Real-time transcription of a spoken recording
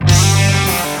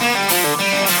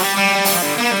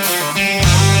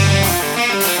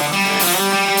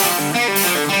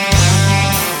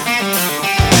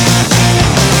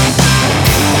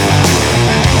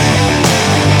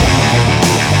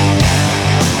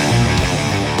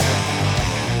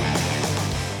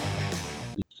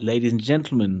Ladies and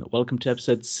gentlemen, welcome to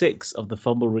episode 6 of the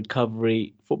Fumble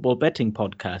Recovery Football Betting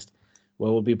Podcast,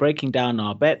 where we'll be breaking down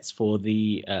our bets for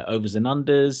the overs and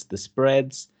unders, the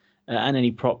spreads, and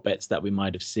any prop bets that we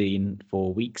might have seen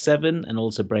for week 7, and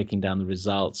also breaking down the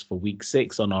results for week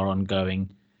 6 on our ongoing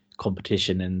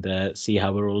competition and see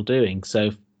how we're all doing. So,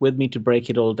 with me to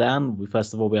break it all down,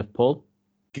 first of all, we have Paul.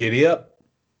 Giddy up.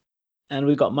 And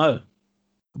we've got Mo.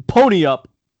 Pony up.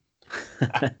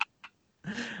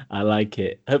 I like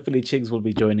it. Hopefully Chigs will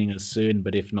be joining us soon,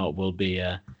 but if not, we'll be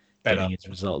getting his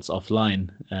results offline.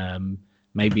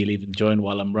 Maybe he'll even join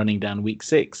while I'm running down week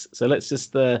 6. So let's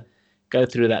just go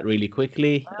through that really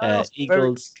quickly.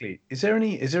 Eagles. Is there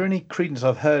any credence?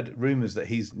 I've heard rumours that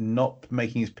he's not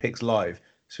making his picks live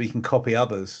so he can copy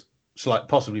others, so like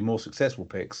possibly more successful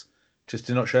picks, just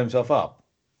to not show himself up.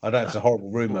 I don't know if it's a horrible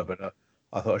rumour, but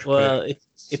I thought I should. Well,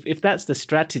 if that's the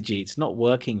strategy, it's not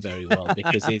working very well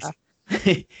because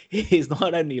he's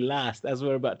not only last, as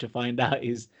we're about to find out,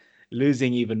 he's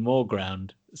losing even more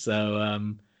ground. So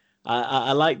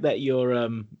I like that you're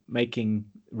making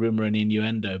rumor and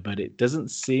innuendo, but it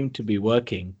doesn't seem to be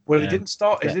working. Well, it didn't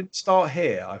start. It didn't start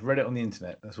here. I've read it on the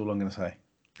internet. That's all I'm going to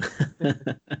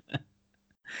say.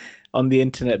 On the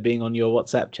internet, being on your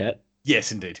WhatsApp chat.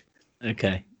 Yes, indeed.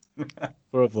 Okay,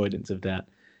 for avoidance of doubt.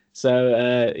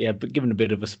 So, but given a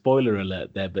bit of a spoiler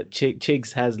alert there, but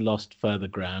Chigs has lost further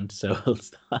ground. So we'll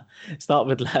start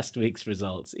with last week's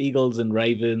results. Eagles and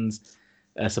Ravens,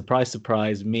 surprise,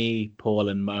 surprise, me, Paul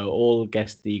and Mo all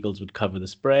guessed the Eagles would cover the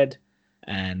spread,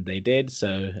 and they did.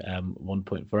 So 1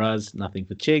 point for us, nothing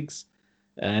for Chigs.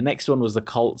 Next one was the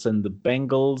Colts and the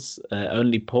Bengals.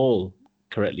 Only Paul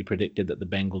correctly predicted that the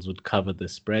Bengals would cover the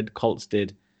spread. Colts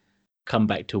did come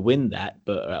back to win that,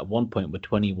 but at one point were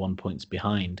 21 points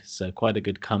behind, so quite a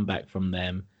good comeback from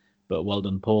them. But well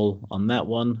done, Paul, on that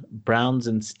one. Browns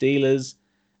and Steelers,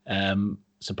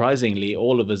 surprisingly,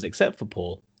 all of us except for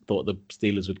Paul thought the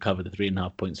Steelers would cover the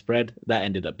 3.5 point spread. That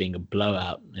ended up being a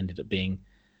blowout, ended up being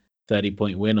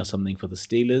 30-point win or something for the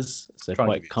Steelers, so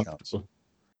quite comfortable.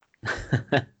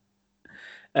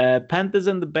 Panthers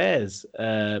and the Bears.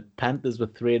 Panthers were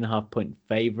 3.5 point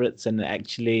favorites, and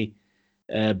actually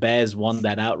Bears won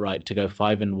that outright to go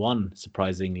 5-1,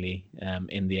 surprisingly,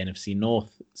 in the NFC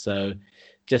North. So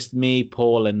just me,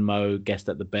 Paul, and Mo guessed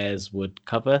that the Bears would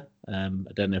cover. I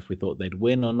don't know if we thought they'd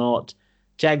win or not.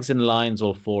 Jags and Lions,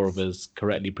 all four of us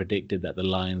correctly predicted that the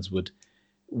Lions would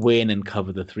win and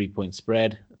cover the 3-point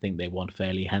spread. I think they won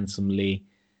fairly handsomely.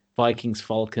 Vikings,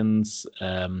 Falcons.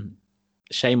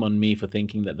 Shame on me for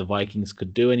thinking that the Vikings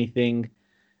could do anything.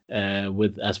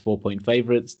 With as 4-point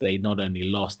favorites, they not only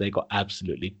lost, they got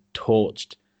absolutely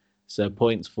torched. So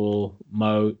points for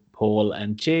Mo, Paul,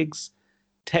 and Chigs.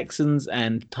 Texans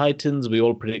and Titans, we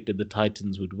all predicted the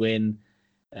Titans would win.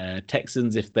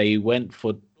 Texans, if they went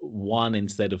for 1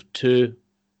 instead of 2,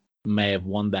 may have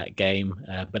won that game.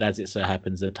 But as it so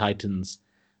happens, the Titans,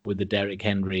 with the Derrick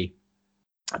Henry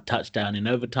touchdown in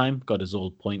overtime, got us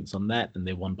all points on that, and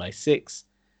they won by 6.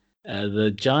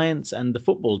 The Giants and the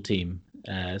football team.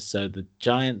 So the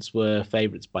Giants were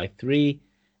favorites by 3,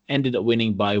 ended up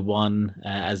winning by 1,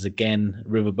 as again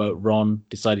Riverboat Ron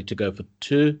decided to go for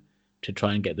 2 to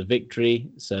try and get the victory.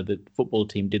 So the football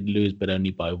team did lose, but only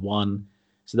by 1.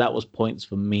 So that was points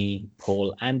for me,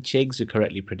 Paul, and Chigs, who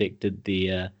correctly predicted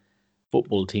the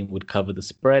football team would cover the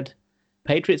spread.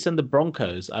 Patriots and the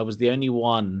Broncos. I was the only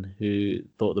one who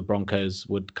thought the Broncos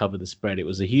would cover the spread. It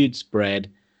was a huge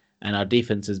spread, and our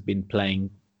defense has been playing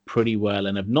pretty well,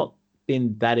 and have not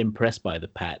been that impressed by the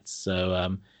Pats.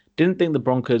 So didn't think the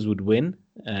Broncos would win.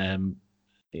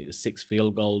 It was 6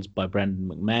 field goals by Brandon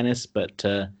McManus, but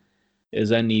it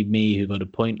was only me who got a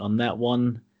point on that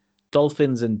one.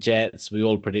 Dolphins and Jets, we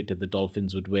all predicted the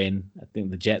Dolphins would win. I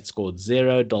think the Jets scored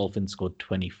 0, Dolphins scored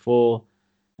 24.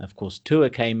 Of course, Tua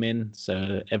came in,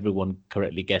 so everyone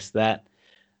correctly guessed that.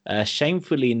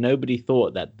 Shamefully, nobody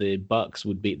thought that the Bucs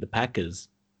would beat the Packers.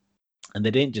 And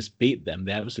they didn't just beat them,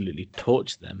 they absolutely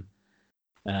torched them.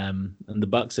 And the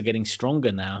Bucs are getting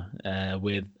stronger now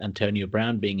with Antonio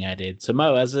Brown being added. So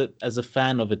Mo, as a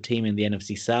fan of a team in the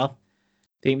NFC South,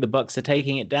 do you think the Bucs are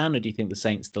taking it down, or do you think the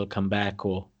Saints still come back,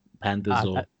 or Panthers?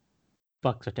 Or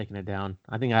Bucs are taking it down.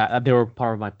 I think they were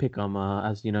part of my pick.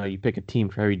 As you know, you pick a team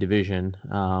for every division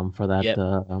for that, Yep.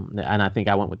 And I think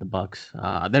I went with the Bucs.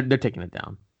 They're taking it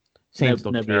down. Saints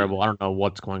look terrible. I don't know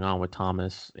what's going on with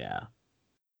Thomas.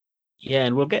 Yeah,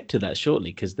 and we'll get to that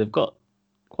shortly because they've got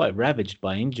quite ravaged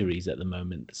by injuries at the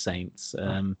moment, the Saints.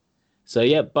 So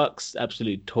yeah, Bucs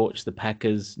absolutely torched the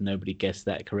Packers. Nobody guessed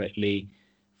that correctly.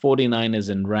 49ers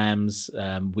and Rams.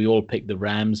 We all picked the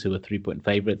Rams, who were 3-point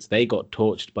favorites. They got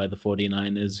torched by the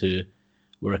 49ers, who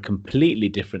were a completely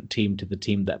different team to the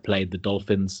team that played the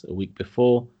Dolphins a week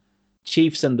before.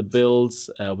 Chiefs and the Bills,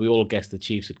 we all guessed the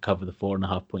Chiefs would cover the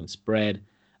 4.5-point spread.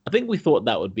 I think we thought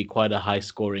that would be quite a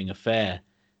high-scoring affair.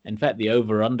 In fact, the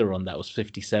over-under on that was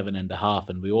 57.5,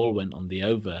 and we all went on the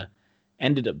over.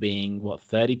 Ended up being,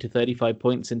 30 to 35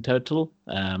 points in total.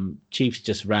 Chiefs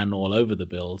just ran all over the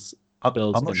Bills. I'm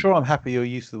not sure I'm happy your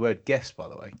use of the word guess, by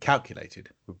the way. Calculated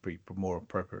would be more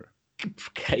appropriate.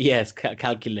 Yes,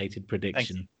 calculated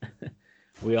prediction.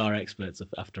 We are experts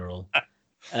after all.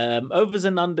 Overs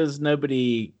and unders,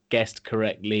 nobody guessed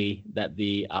correctly that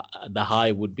the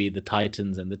high would be the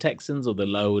Titans and the Texans, or the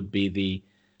low would be the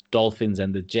Dolphins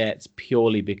and the Jets,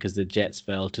 purely because the Jets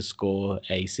failed to score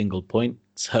a single point.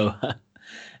 So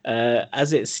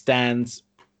as it stands,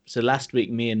 so last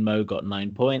week me and Mo got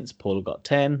 9 points, Paul got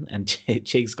 10, and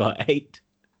Chigs got 8.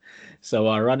 So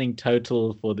our running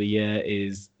total for the year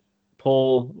is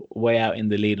Paul way out in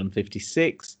the lead on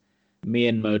 56, me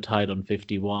and Mo tied on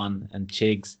 51, and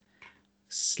Chigs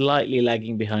slightly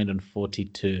lagging behind on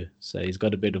 42. So he's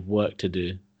got a bit of work to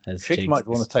do. Chigs might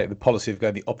want to take the policy of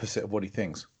going the opposite of what he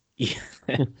thinks. Yeah.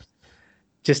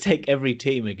 Just take every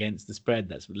team against the spread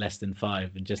that's less than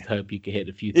 5 and just hope you can hit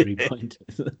a few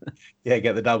 3-pointers. Yeah,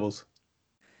 get the doubles.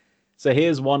 So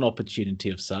here's one opportunity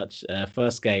of such.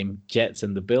 First game, Jets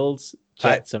and the Bills.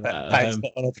 Jets are at That's home.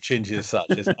 not an opportunity as such.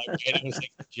 There's no the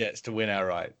Jets to win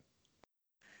outright.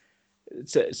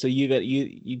 So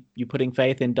you putting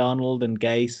faith in Darnold and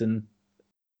Gase and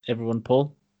everyone,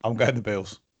 Paul? I'm going the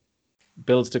Bills.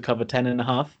 Bills to cover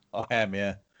 10.5. I am,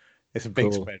 yeah. It's a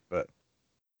big Cool. spread, but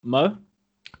Mo?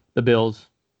 The Bills.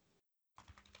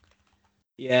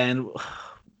 Yeah, and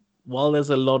while there's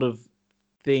a lot of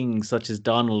things such as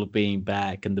Darnold being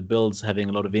back and the Bills having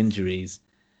a lot of injuries,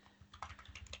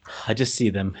 I just see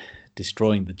them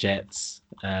destroying the Jets.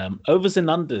 Overs and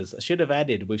unders. I should have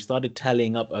added, we've started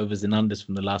tallying up overs and unders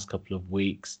from the last couple of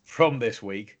weeks. from this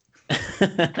week.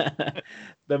 The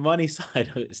money side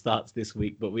of it starts this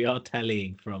week, but we are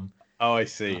tallying from Oh, I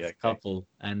see. last Okay. couple,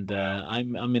 and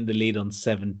I'm in the lead on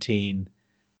 17.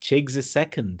 Chigs is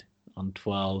second on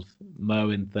 12, Mo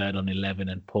in third on 11,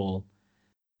 and Paul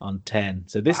on 10.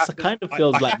 So this kind of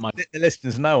feels like my. Let the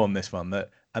listeners know on this one that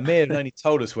Amir had only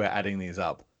told us we're adding these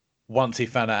up once he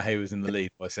found out he was in the lead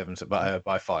by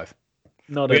 5.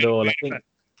 Not at all. I think.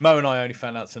 Mo and I only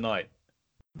found out tonight.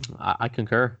 I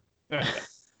concur.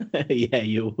 Yeah,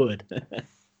 you would.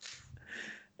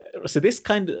 So this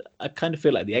I kind of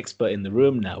feel like the expert in the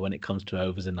room now when it comes to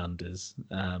overs and unders.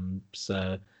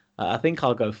 So I think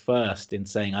I'll go first in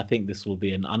saying I think this will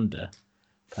be an under,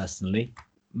 personally.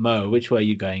 Mo, which way are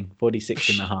you going?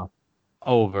 46.5.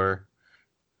 Over.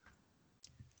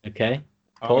 Okay.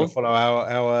 I'm Paul? going to follow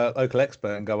our local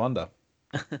expert and go under.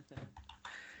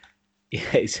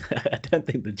 Yes, I don't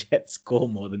think the Jets score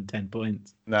more than 10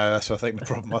 points. No, that's I think the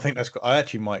problem. I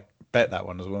actually might bet that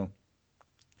one as well.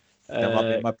 That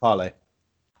might be my parlay.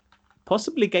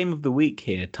 Possibly game of the week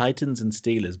here. Titans and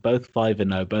Steelers, both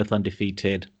 5-0, both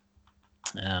undefeated,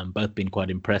 both been quite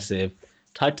impressive.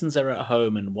 Titans are at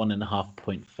home and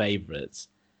 1.5-point favorites.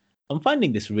 I'm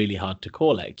finding this really hard to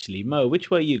call, actually. Mo,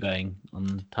 which way are you going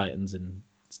on Titans and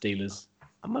Steelers?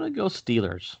 I'm gonna go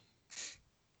Steelers.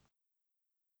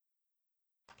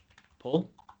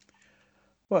 Paul?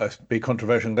 Well, it's be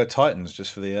controversial and go Titans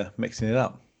just for the mixing it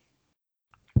up.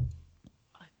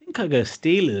 I think I go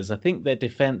Steelers. I think their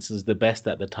defense is the best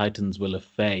that the Titans will have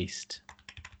faced.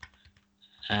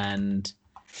 And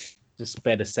just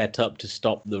better set up to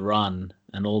stop the run,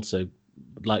 and also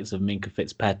likes of Minka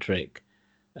Fitzpatrick.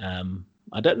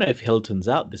 I don't know if Hilton's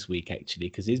out this week, actually,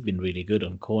 because he's been really good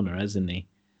on corner, hasn't he?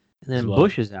 And then Well.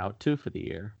 Bush is out too for the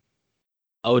year.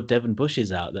 Oh, Devin Bush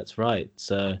is out. That's right.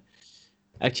 So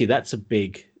actually, that's a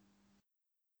big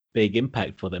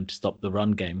impact for them to stop the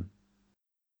run game.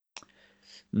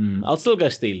 I'll still go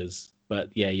Steelers, but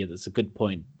yeah, that's a good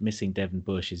point. Missing Devin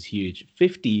Bush is huge.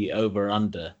 50 over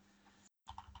under.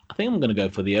 I think I'm going to go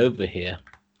for the over here.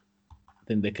 I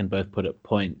think they can both put up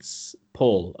points.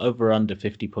 Paul, over under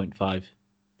 50.5.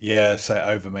 Yeah, say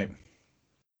over, mate.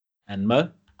 And Mo?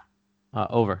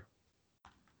 Over.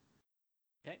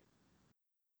 Okay.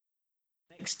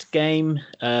 Next game,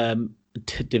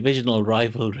 divisional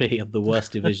rivalry of the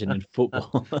worst division in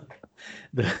football.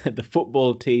 The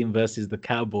football team versus the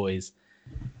Cowboys.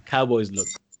 Cowboys look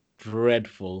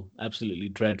dreadful, absolutely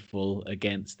dreadful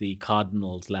against the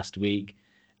Cardinals last week.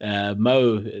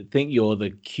 Mo, I think you're the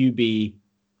QB,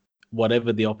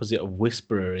 whatever the opposite of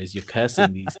whisperer is. You're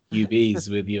cursing these QBs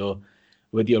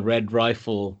with your red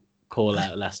rifle call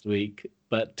out last week.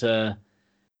 But do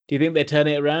you think they turn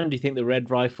it around? Do you think the red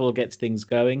rifle gets things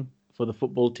going for the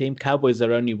football team? Cowboys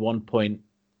are only 1 point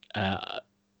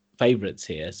favorites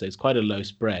here, so it's quite a low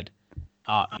spread.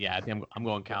 Yeah, I think I'm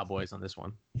going Cowboys on this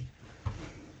one.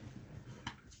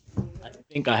 I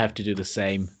think I have to do the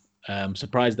same.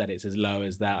 Surprised that it's as low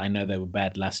as that. I know they were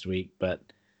bad last week, but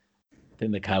I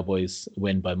think the Cowboys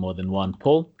win by more than one.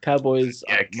 Paul, Cowboys?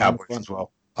 Yeah, Cowboys as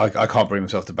well. I can't bring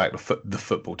myself to back the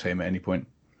football team at any point.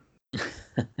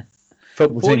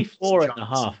 Football 44 and a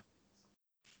half.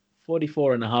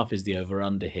 44 and a half is the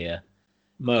over-under here.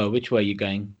 Mo, which way are you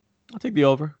going? I'll take the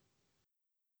over.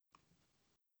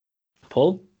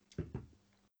 Paul?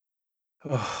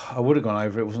 Oh, I would have gone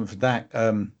over. It wasn't for Dak.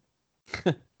 I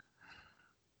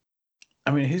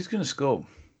mean, who's going to score?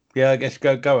 Yeah, I guess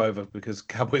go over because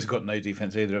Cowboys got no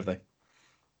defense either, have they?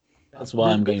 That's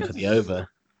why I'm going for the over.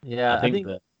 Yeah, I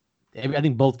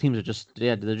think both teams are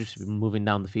they're just moving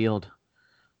down the field.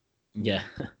 Yeah.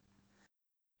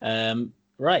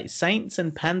 Right, Saints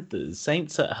and Panthers.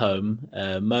 Saints at home.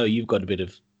 Mo, you've got a bit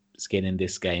of skin in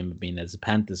this game, I mean, as a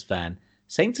Panthers fan.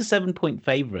 Saints are 7-point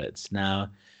favorites. Now,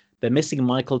 they're missing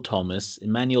Michael Thomas.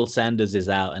 Emmanuel Sanders is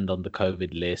out and on the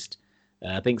COVID list.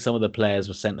 I think some of the players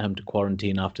were sent home to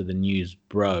quarantine after the news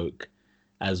broke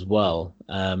as well.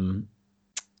 I'm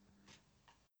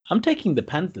taking the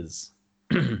Panthers.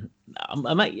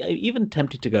 I'm even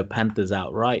tempted to go Panthers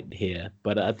outright here,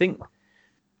 but I think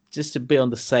just to be on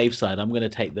the safe side, I'm going to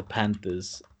take the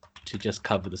Panthers to just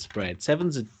cover the spread.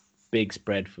 7's a big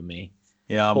spread for me.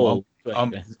 Yeah,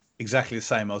 I'm exactly the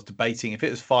same. I was debating if it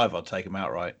was 5, I'd take them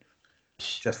outright.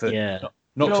 Just for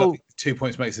not because I think 2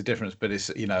 points makes a difference, but it's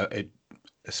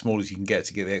as small as you can get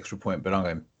to get the extra point. But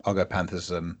I'll go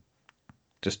Panthers.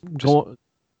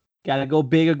 Gotta go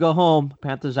big or go home.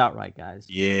 Panthers outright, guys.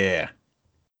 Yeah,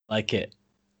 like it.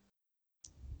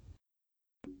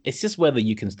 It's just whether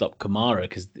you can stop Kamara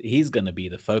because he's going to be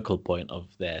the focal point of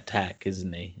their attack,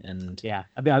 isn't he? And yeah,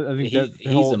 I think their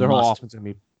whole offense is going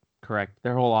to be correct.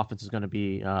 Their whole offense is going to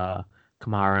be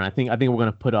Kamara, and I think we're going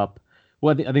to put up.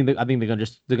 Well, I think they're going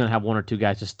to have one or two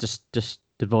guys just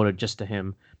devoted just to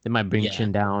him. They might bring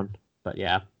Chin down, but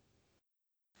yeah.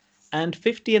 And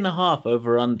 50.5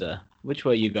 over under. Which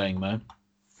way are you going, Mo?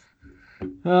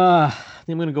 I think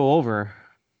I'm going to go over.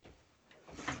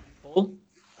 Paul?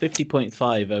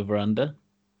 50.5 over under.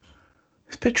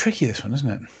 It's a bit tricky, this one, isn't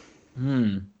it?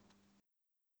 I'm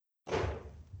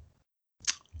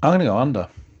going to go under.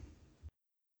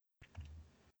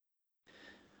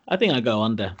 I think I go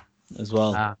under as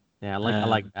well. Yeah, I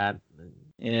like that.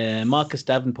 Yeah, Marcus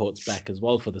Davenport's back as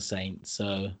well for the Saints,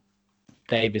 so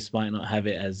Davis might not have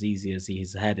it as easy as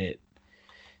he's had it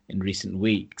in recent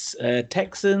weeks.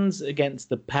 Texans against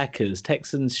the Packers.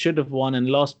 Texans should have won and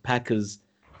lost. Packers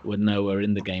were nowhere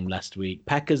in the game last week.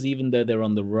 Packers, even though they're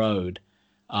on the road,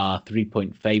 are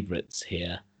 3-point favorites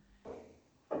here.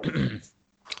 Packers.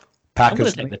 I'm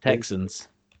going to take the Texans.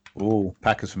 Ooh,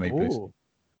 Packers for me, please.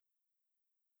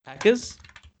 Packers?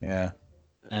 Yeah.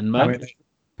 And Mo? I mean,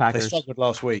 Packers. They struggled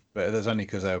last week, but that's only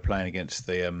because they were playing against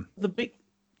the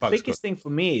biggest thing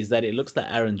for me is that it looks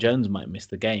like Aaron Jones might miss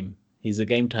the game. He's a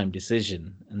game time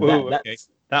decision. And that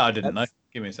I didn't know.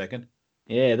 Give me a second.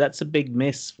 Yeah, that's a big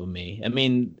miss for me. I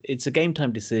mean, it's a game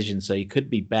time decision, so he could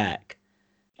be back.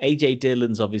 AJ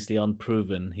Dillon's obviously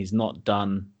unproven. He's not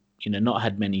done, not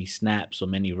had many snaps or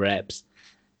many reps.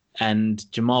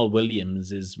 And Jamal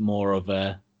Williams is more of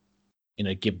a,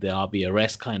 give the RB a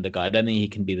rest kind of guy. I don't think he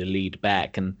can be the lead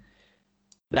back. And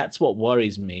that's what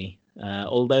worries me.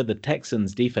 Although the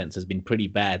Texans' defense has been pretty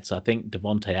bad, so I think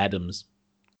Devontae Adams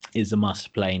is a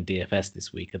must-play in DFS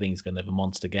this week. I think he's going to have a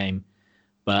monster game.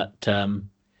 But,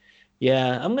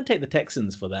 yeah, I'm going to take the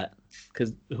Texans for that.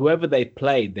 Because whoever they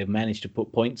played, they've managed to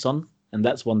put points on. And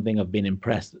that's one thing I've been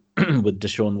impressed with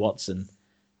Deshaun Watson,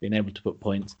 being able to put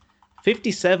points.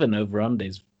 57 over-under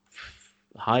is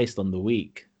highest on the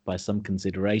week by some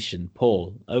consideration.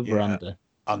 Paul, over-under.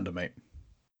 Under, mate.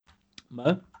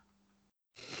 Mo?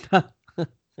 Oh,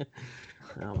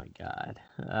 my God.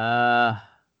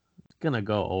 Gonna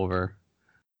go over.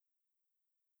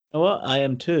 Well, I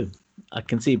am too. I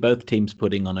can see both teams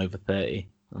putting on over 30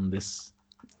 on this.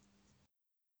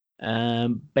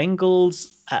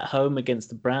 Bengals at home against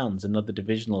the Browns, another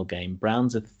divisional game.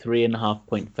 Browns are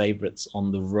 3.5-point favorites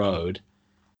on the road.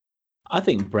 I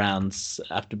think Browns,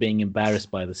 after being embarrassed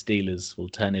by the Steelers, will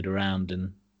turn it around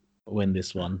and win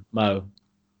this one. Mo?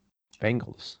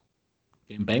 Bengals.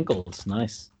 In Bengals,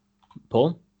 nice.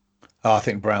 Paul? I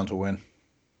think Browns will win.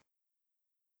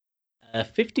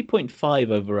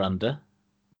 50.5 over under.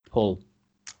 Paul?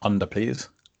 Under, please.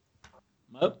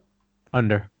 Mo?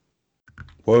 Under.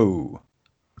 Whoa.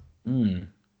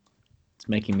 It's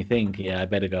making me think. Yeah, I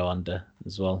better go under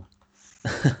as well.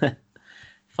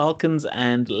 Falcons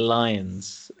and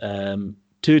Lions.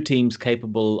 Two teams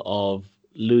capable of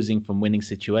losing from winning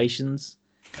situations.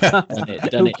 Who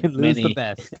can lose the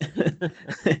best?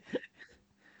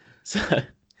 So,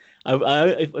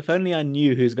 if only I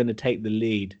knew who's going to take the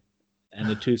lead and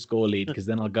the 2-score lead, because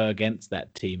then I'll go against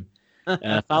that team.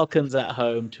 Falcons at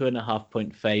home,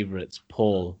 2.5-point favorites.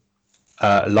 Paul.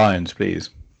 Lions, please.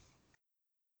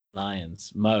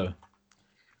 Lions. Mo.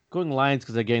 Going Lions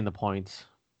because they're getting the points.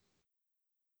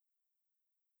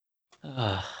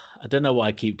 I don't know why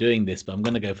I keep doing this, but I'm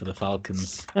going to go for the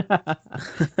Falcons.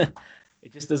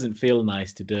 It just doesn't feel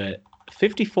nice to do it.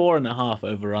 54.5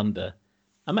 over under.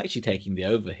 I'm actually taking the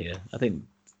over here. I think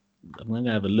I'm going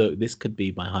to have a look. This could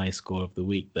be my highest score of the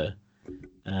week, though.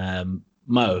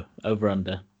 Mo, over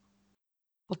under.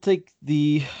 I'll take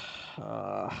the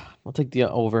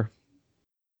over.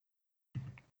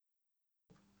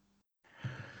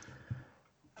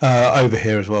 Over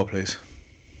here as well, please.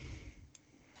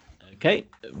 Okay,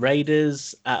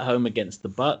 Raiders at home against the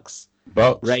Bucks.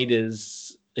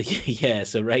 Raiders, yeah.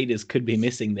 So Raiders could be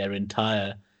missing their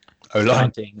entire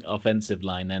starting offensive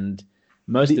line, and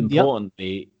most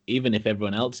importantly, even if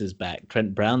everyone else is back,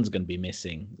 Trent Brown's going to be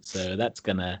missing. So that's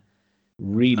going to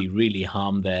really, really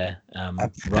harm their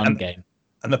run game.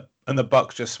 And the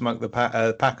Bucks just smoked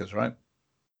the Packers, right?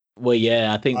 Well,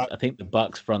 yeah, I think the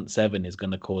Bucks front seven is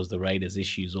going to cause the Raiders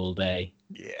issues all day.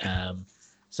 Yeah.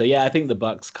 So yeah, I think the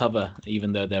Bucks cover,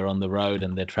 even though they're on the road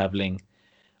and they're traveling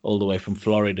all the way from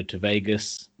Florida to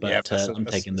Vegas. But I'm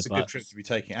taking the Bucks. It's a good trip to be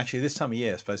taking. Actually, this time of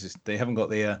year, I suppose they haven't got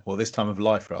the this time of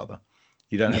life rather.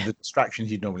 You don't have the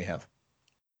distractions you'd normally have.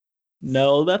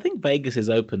 No, I think Vegas is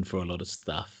open for a lot of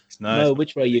stuff. No,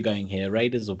 which way are you going here,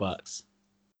 Raiders or Bucks?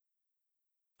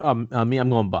 I'm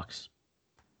going Bucks.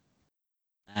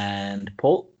 And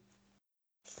Paul?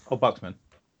 Oh, Bucks, man.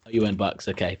 Oh, you went Bucks.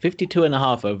 Okay,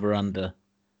 52.5 over under.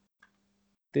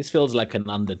 This feels like an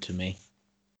under to me.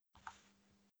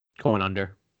 Going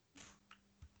under.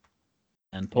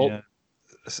 And Paul? Yeah,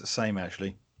 it's the same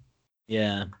actually.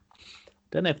 Yeah.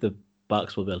 Don't know if the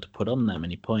Bucks will be able to put on that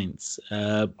many points.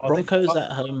 Broncos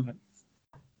at home.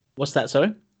 What's that,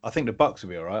 sorry? I think the Bucks will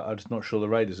be all right. I'm just not sure the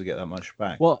Raiders will get that much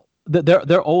back. Well,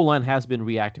 their O-line has been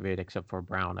reactivated except for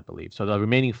Brown, I believe. So the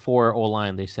remaining 4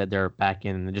 O-line, they said they're back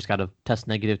in and just got to test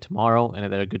negative tomorrow,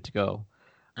 and they're good to go.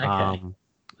 Okay.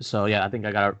 So, yeah, I think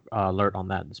I got an alert on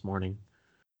that this morning.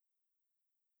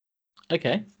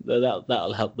 Okay.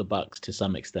 That'll help the Bucks to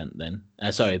some extent then.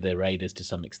 The Raiders to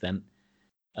some extent.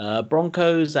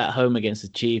 Broncos at home against the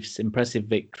Chiefs. Impressive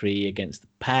victory against the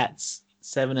Pats.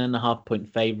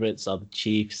 7.5-point favorites are the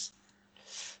Chiefs.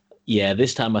 Yeah,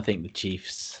 this time I think the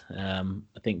Chiefs. I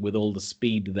think with all the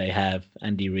speed they have,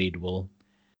 Andy Reid will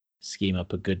scheme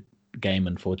up a good game,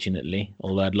 unfortunately.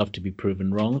 Although I'd love to be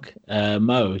proven wrong.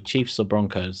 Mo, Chiefs or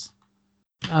Broncos?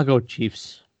 I'll go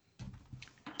Chiefs.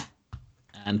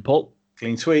 And Paul?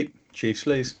 Clean sweep. Chiefs,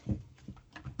 please.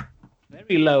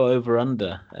 Very low over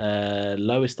under.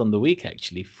 Lowest on the week,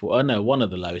 actually. One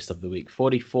of the lowest of the week.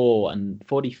 44 and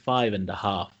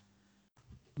 45.5.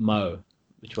 Mo,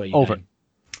 which way are you over? Going?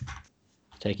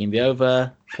 Taking the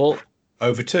over. Paul?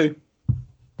 Over 2.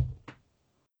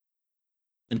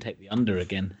 And take the under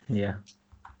again. Yeah.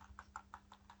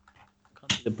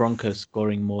 Can't see the Broncos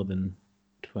scoring more than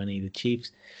 20. The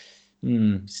Chiefs.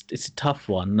 It's a tough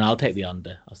one. No, I'll take the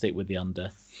under. I'll stick with the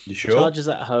under. You sure? Chargers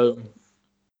at home.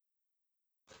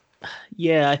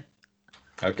 Yeah.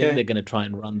 I think they're going to try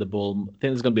and run the ball. I think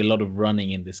there's going to be a lot of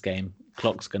running in this game.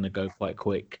 Clock's going to go quite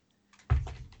quick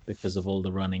because of all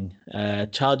the running.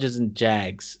 Chargers and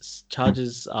Jags.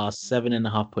 Chargers are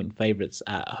 7.5-point favorites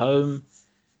at home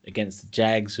against the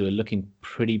Jags, who are looking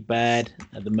pretty bad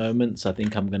at the moment. So I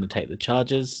think I'm going to take the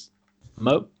Chargers.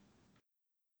 Mo?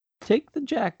 Take the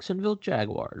Jacksonville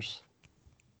Jaguars.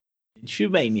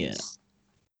 Shoemania.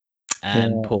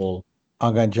 And Paul.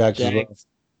 I'm going Jags as well.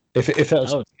 If it's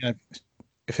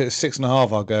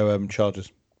 6.5, I'll go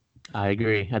Chargers. I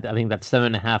agree. I think that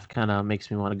 7.5 kind of makes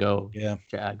me want to go. Yeah,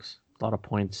 Jags. A lot of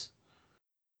points.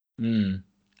 And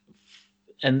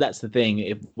that's the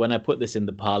thing. When I put this in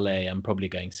the parlay, I'm probably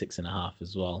going 6.5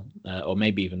 as well, or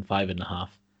maybe even 5.5.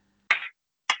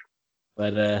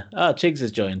 But Chigs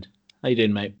has joined. How you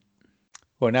doing, mate?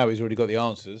 Well, now he's already got the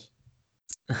answers.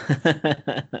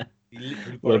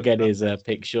 We'll get his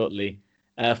pick shortly.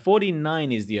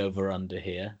 49 is the over-under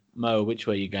here. Mo, which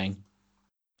way are you going?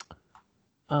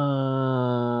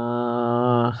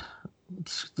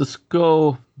 Let's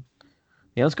go.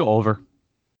 Yeah, let's go over.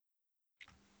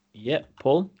 Yep,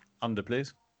 Paul? Under,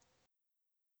 please.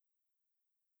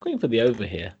 Going for the over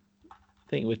here. I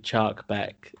think with Chark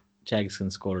back, Jags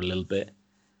can score a little bit.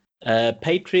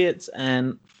 Patriots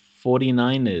and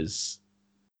 49ers.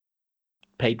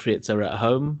 Patriots are at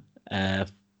home.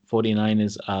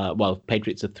 49ers are,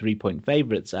 Patriots are 3-point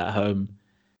favorites at home.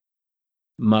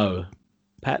 Mo,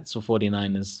 Pats or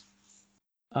 49ers?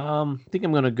 I think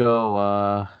I'm gonna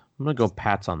go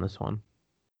Pats on this one.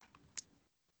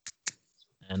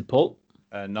 And Paul?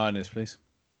 Niners, please.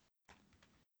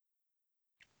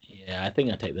 Yeah, I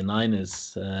think I take the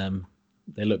Niners.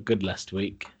 They looked good last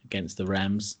week against the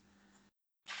Rams.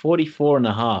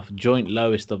 44.5, joint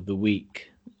lowest of the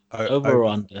week. Over or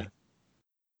under?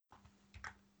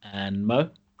 And Mo?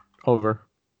 Over.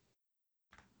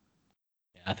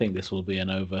 Yeah, I think this will be an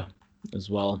over as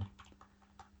well.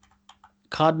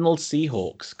 Cardinals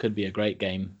Seahawks could be a great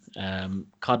game.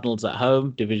 Cardinals at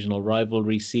home, divisional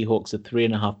rivalry. Seahawks are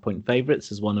 3.5-point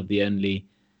favorites as one of the only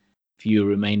few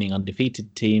remaining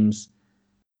undefeated teams.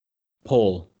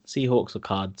 Paul, Seahawks or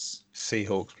Cards?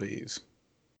 Seahawks, please.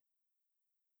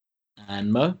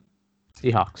 And Mo?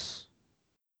 Seahawks.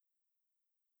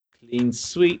 Clean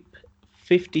sweep,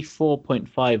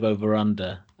 54.5 over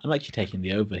under. I'm actually taking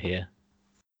the over here.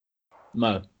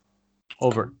 Mo?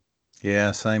 Over.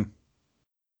 Yeah, same.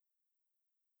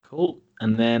 Cool.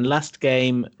 And then last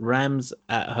game, Rams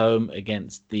at home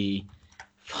against the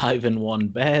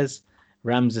 5-1 Bears.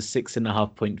 Rams are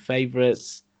 6.5-point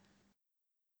favorites.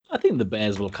 I think the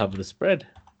Bears will cover the spread.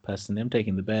 Personally, I'm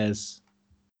taking the Bears.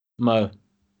 Mo?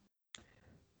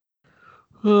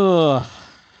 I'm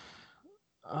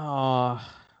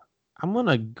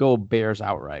gonna go Bears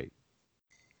outright.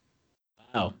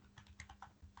 Wow.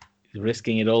 He's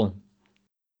risking it all.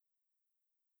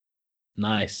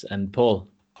 Nice. And Paul?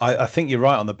 I think you're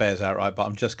right on the Bears outright, but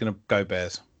I'm just going to go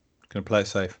Bears. Going to play it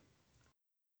safe.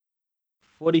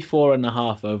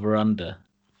 44.5 over under.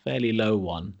 Fairly low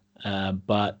one.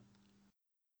 But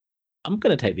I'm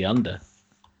going to take the under.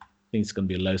 I think it's going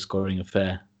to be a low scoring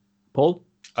affair. Paul?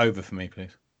 Over for me,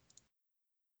 please.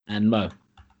 And Mo?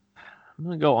 I'm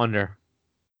going to go under.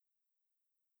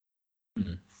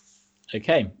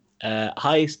 Okay.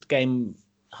 Highest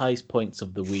points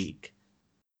of the week.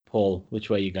 Paul,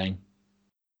 which way are you going?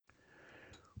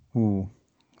 Ooh,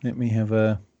 let me have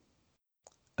a.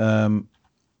 I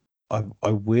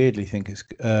weirdly think it's.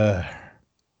 I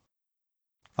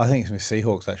think it's with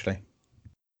Seahawks actually.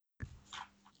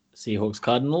 Seahawks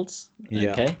Cardinals.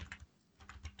 Yeah. Okay.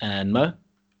 And Mo?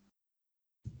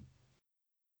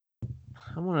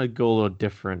 I'm gonna go a little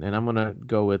different, and I'm gonna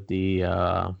go with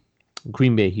the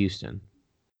Green Bay Houston.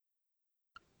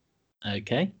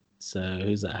 Okay. So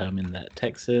who's at home in that?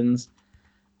 Texans.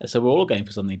 So we're all going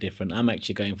for something different. I'm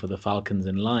actually going for the Falcons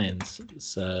and Lions.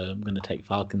 So I'm going to take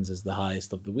Falcons as the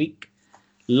highest of the week.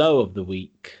 Low of the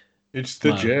week. It's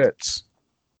the Jets.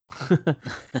 I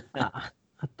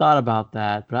thought about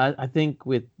that, but I think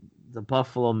with the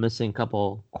Buffalo missing a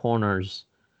couple corners,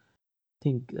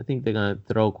 I think they're gonna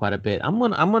throw quite a bit. I'm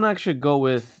gonna actually go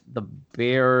with the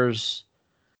Bears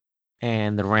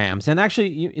and the Rams. And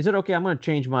actually, is it okay? I'm gonna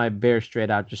change my Bears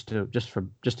straight out just to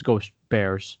go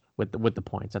Bears with the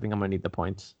points. I think I'm gonna need the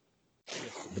points.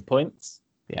 The points.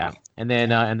 Yeah, and then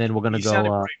we're gonna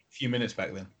go. A few minutes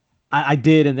back then. I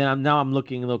did, and then I'm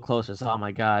looking a little closer. So, oh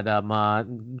my god,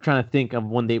 I'm trying to think of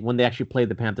when they actually played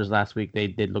the Panthers last week. They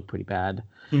did look pretty bad.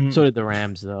 Mm-hmm. So did the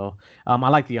Rams, though. I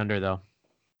like the under though.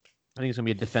 I think it's gonna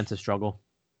be a defensive struggle.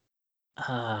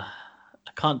 I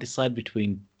can't decide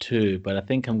between two, but I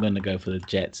think I'm going to go for the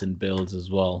Jets and Bills as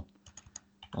well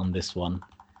on this one.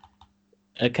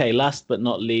 Okay, last but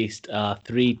not least,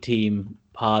 3-team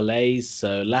parlays.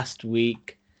 So last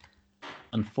week,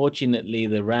 unfortunately,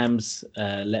 the Rams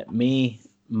let me,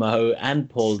 Mo, and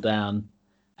Paul down,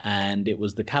 and it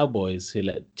was the Cowboys who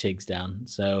let Chigs down.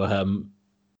 So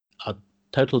our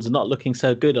totals are not looking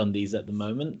so good on these at the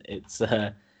moment. It's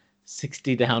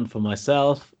 60 down for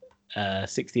myself,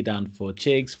 60 down for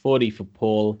Chigs, 40 for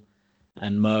Paul,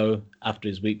 and Mo, after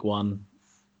his week one,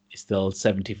 is still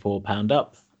 £74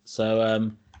 up.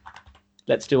 So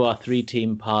let's do our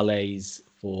 3-team parlays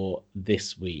for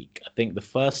this week. I think the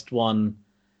first one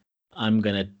I'm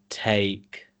going to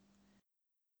take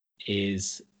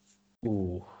is...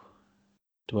 Ooh,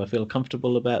 do I feel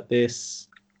comfortable about this?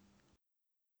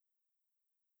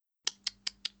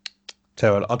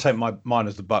 I'll take mine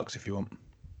as the Bucks if you want.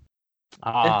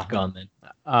 Gone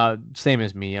then. Same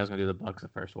as me. I was gonna do the Bucks the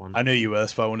first one. I knew you were,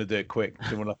 so I want to do it quick.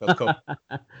 I'm gonna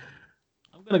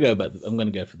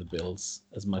go for the Bills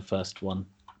as my first one.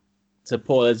 So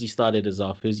Paul, as you started us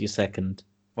off, who's your second?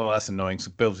 Well, that's annoying.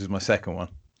 So Bills is my second one.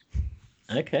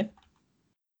 Okay.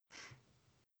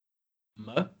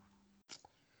 Mo?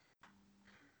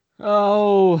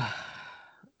 Oh,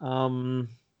 I'm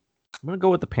gonna go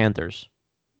with the Panthers.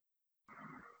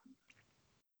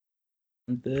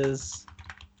 Panthers.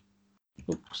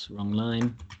 Oops, wrong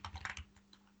line.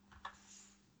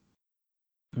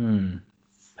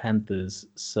 Panthers.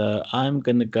 So I'm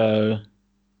gonna go.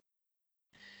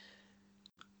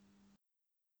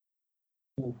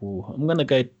 I'm gonna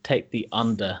go take the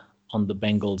under on the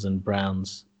Bengals and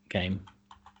Browns game.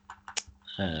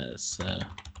 So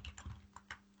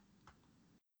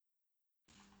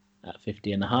at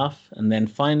 50.5, and then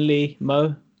finally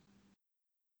Mo.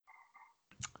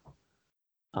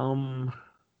 I'm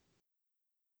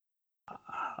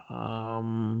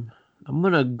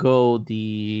gonna go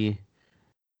the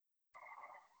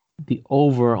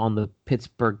over on the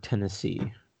Pittsburgh,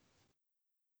 Tennessee.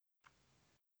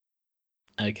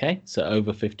 Okay, so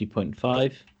over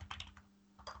 50.5.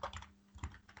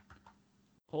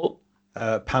 Paul?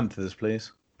 Panthers,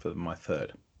 please, for my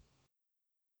third.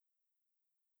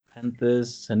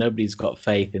 Panthers. So nobody's got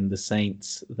faith in the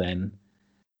Saints then.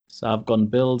 So I've gone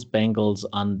Bills, Bengals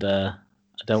under.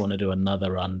 I don't want to do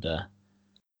another under.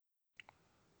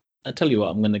 I tell you what,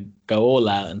 I'm going to go all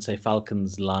out and say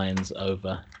Falcons, Lions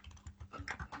over.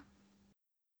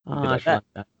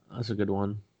 That's a good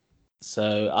one.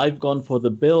 So I've gone for the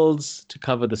Bills to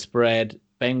cover the spread,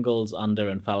 Bengals under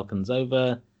and Falcons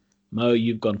over. Mo,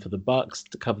 you've gone for the Bucks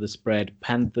to cover the spread,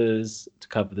 Panthers to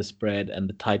cover the spread, and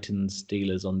the Titans,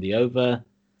 Steelers on the over.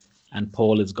 And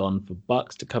Paul has gone for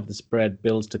Bucks to cover the spread,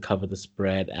 Bills to cover the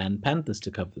spread, and Panthers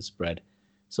to cover the spread.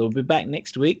 So we'll be back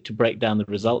next week to break down the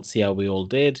results, see how we all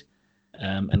did,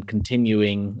 and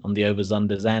continuing on the overs,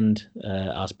 unders, and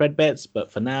our spread bets.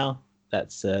 But for now,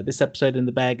 that's this episode in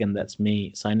the bag, and that's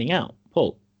me signing out.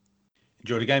 Paul.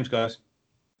 Enjoy the games, guys.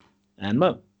 And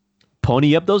Mo.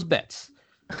 Pony up those bets.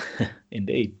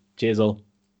 Indeed. Cheers all.